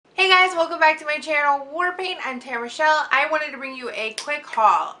welcome back to my channel, Warpaint. I'm Tara Michelle. I wanted to bring you a quick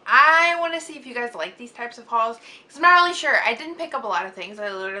haul. I want to see if you guys like these types of hauls, because I'm not really sure. I didn't pick up a lot of things.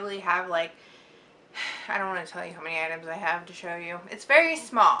 I literally have like, I don't want to tell you how many items I have to show you. It's very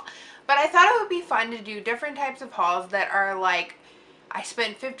small, but I thought it would be fun to do different types of hauls that are like, I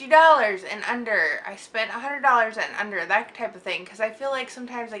spent $50 and under, I spent $100 and under, that type of thing, because I feel like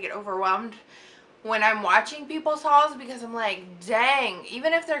sometimes I get overwhelmed when I'm watching people's hauls, because I'm like, dang,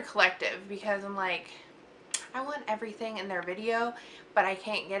 even if they're collective, because I'm like, I want everything in their video, but I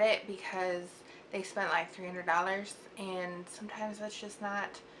can't get it because they spent like $300, and sometimes that's just not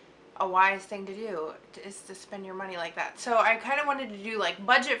a wise thing to do, is to spend your money like that. So I kind of wanted to do like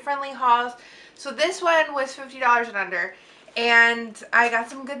budget friendly hauls. So this one was $50 and under, and I got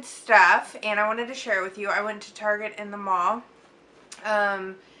some good stuff, and I wanted to share it with you. I went to Target in the mall.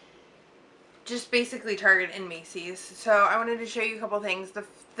 Just basically Target and Macy's. So I wanted to show you a couple things. The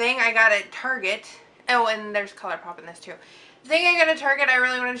thing I got at Target, oh, and there's ColourPop in this too. The thing I got at Target I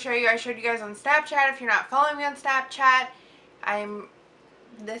really wanted to show you, I showed you guys on Snapchat. If you're not following me on Snapchat, I'm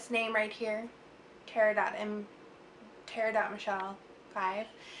this name right here, Tara.Michelle5,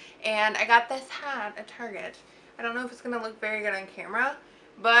 and I got this hat at Target. I don't know if it's going to look very good on camera,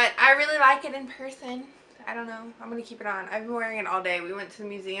 but I really like it in person. I don't know. I'm going to keep it on. I've been wearing it all day. We went to the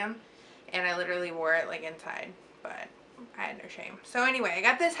museum, and I literally wore it like inside, but I had no shame. So anyway, I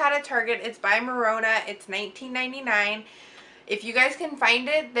got this hat at Target. It's by Merona. It's $19.99. If you guys can find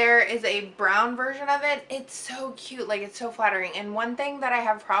it, there is a brown version of it. It's so cute. Like, it's so flattering. And one thing that I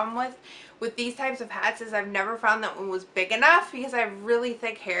have a problem with these types of hats is I've never found that one was big enough, because I have really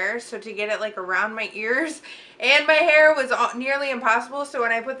thick hair. So to get it like around my ears and my hair was nearly impossible. So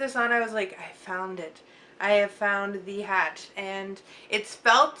when I put this on, I was like, I found it. I have found the hat, and it's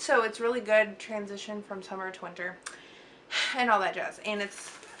felt, so it's really good transition from summer to winter and all that jazz. And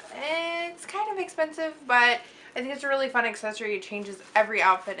it's kind of expensive, but I think it's a really fun accessory. It changes every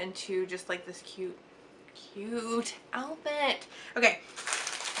outfit into just like this cute outfit. Okay,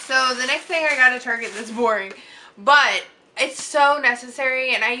 so the next thing I got at Target that's boring, but it's so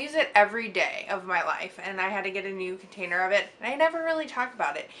necessary, and I use it every day of my life, and I had to get a new container of it, and I never really talk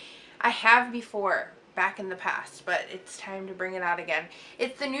about it. I have before, back in the past, but it's time to bring it out again.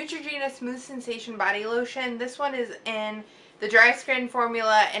 It's the Neutrogena Smooth Sensation Body Lotion. This one is in the dry skin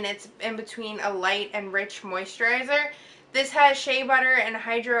formula, and it's in between a light and rich moisturizer. This has shea butter and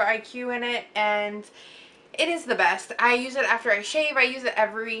Hydro IQ in it, and it is the best. I use it after I shave. I use it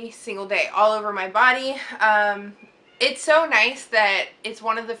every single day, all over my body. It's so nice that it's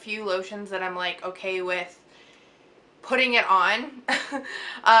one of the few lotions that I'm like okay with putting it on.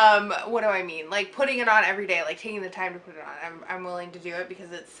 What do I mean? Like putting it on every day, like taking the time to put it on. I'm willing to do it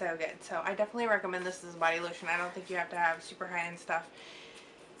because it's so good. So I definitely recommend this as a body lotion. I don't think you have to have super high-end stuff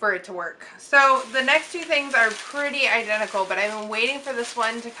for it to work. So the next two things are pretty identical, but I've been waiting for this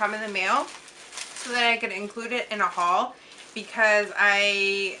one to come in the mail so that I could include it in a haul, because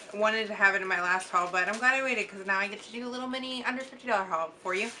I wanted to have it in my last haul, but I'm glad I waited, because now I get to do a little mini under $50 haul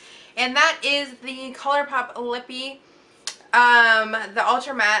for you. And that is the ColourPop Lippy. The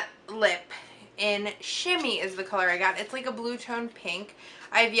Ultra Matte Lip in Shimmy is the color I got. It's like a blue tone pink.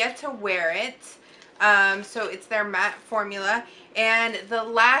 I've yet to wear it. So it's their matte formula. And the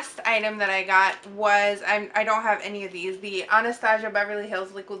last item that I got was, I don't have any of these, the Anastasia Beverly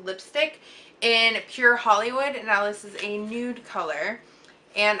Hills Liquid Lipstick in Pure Hollywood. Now this is a nude color,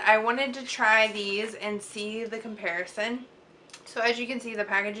 and I wanted to try these and see the comparison. So as you can see, the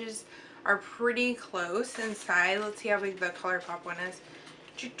packages are pretty close inside. Let's see how big the ColourPop one is.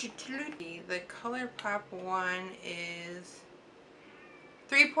 The ColourPop one is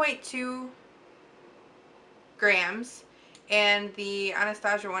 3.2 grams, and the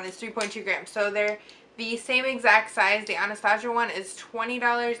Anastasia one is 3.2 grams. So they're the same exact size. The Anastasia one is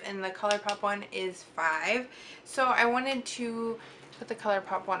 $20, and the ColourPop one is $5. So I wanted to put the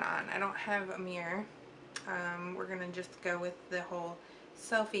ColourPop one on. I don't have a mirror. We're gonna just go with the whole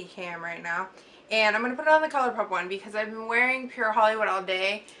selfie cam right now, and I'm gonna put it on the ColourPop one because I've been wearing Pure Hollywood all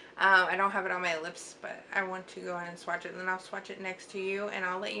day. I don't have it on my lips, but I want to go ahead and swatch it, and then I'll swatch it next to you, and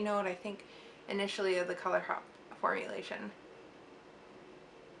I'll let you know what I think initially of the ColourPop formulation.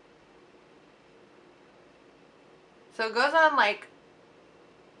 So it goes on like,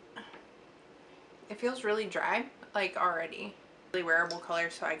 it feels really dry, like already. Really wearable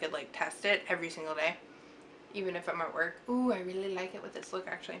color, so I could like test it every single day, even if I'm at work. Ooh, I really like it with this look,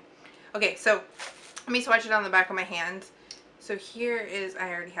 actually. Okay, so let me swatch it on the back of my hand. So here is,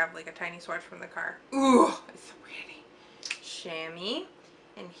 I already have like a tiny swatch from the car. Ooh, it's so pretty. Chamois.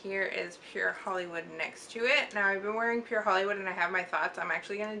 and here is Pure Hollywood next to it. Now I've been wearing Pure Hollywood and I have my thoughts. I'm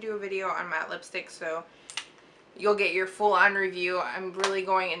actually going to do a video on matte lipstick, so you'll get your full-on review. I'm really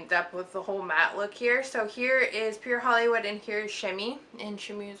going in depth with the whole matte look here. So here is Pure Hollywood and here's Shimmy, and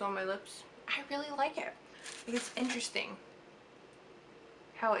Shimmy is on my lips. I really like it. I think it's interesting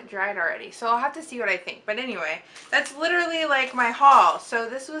how it dried already, so I'll have to see what I think. But anyway, that's literally like my haul. So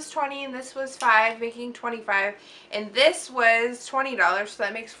this was 20 and this was 5, making 25, and this was $20, so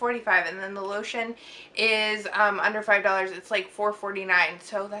that makes 45, and then the lotion is under $5. It's like $4.49,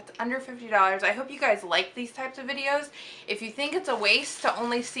 so that's under $50. I hope you guys like these types of videos. If you think it's a waste to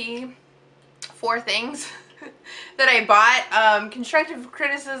only see 4 things that I bought, constructive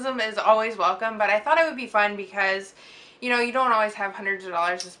criticism is always welcome, but I thought it would be fun because, you know, you don't always have hundreds of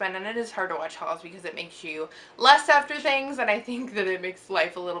dollars to spend, and it is hard to watch hauls because it makes you lust after things, and I think that it makes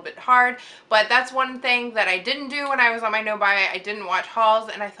life a little bit hard. But that's one thing that I didn't do when I was on my no buy. I didn't watch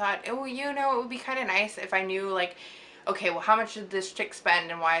hauls, and I thought, oh, you know, it would be kind of nice if I knew, like, okay, well, how much did this chick spend,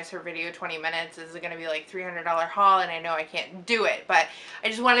 and why is her video 20 minutes? Is it going to be like $300 haul? And I know I can't do it, but I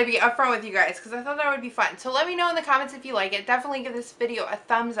just want to be upfront with you guys because I thought that would be fun. So let me know in the comments if you like it. Definitely give this video a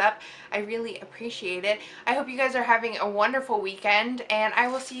thumbs up. I really appreciate it. I hope you guys are having a wonderful weekend, and I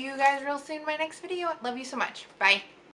will see you guys real soon in my next video. Love you so much. Bye.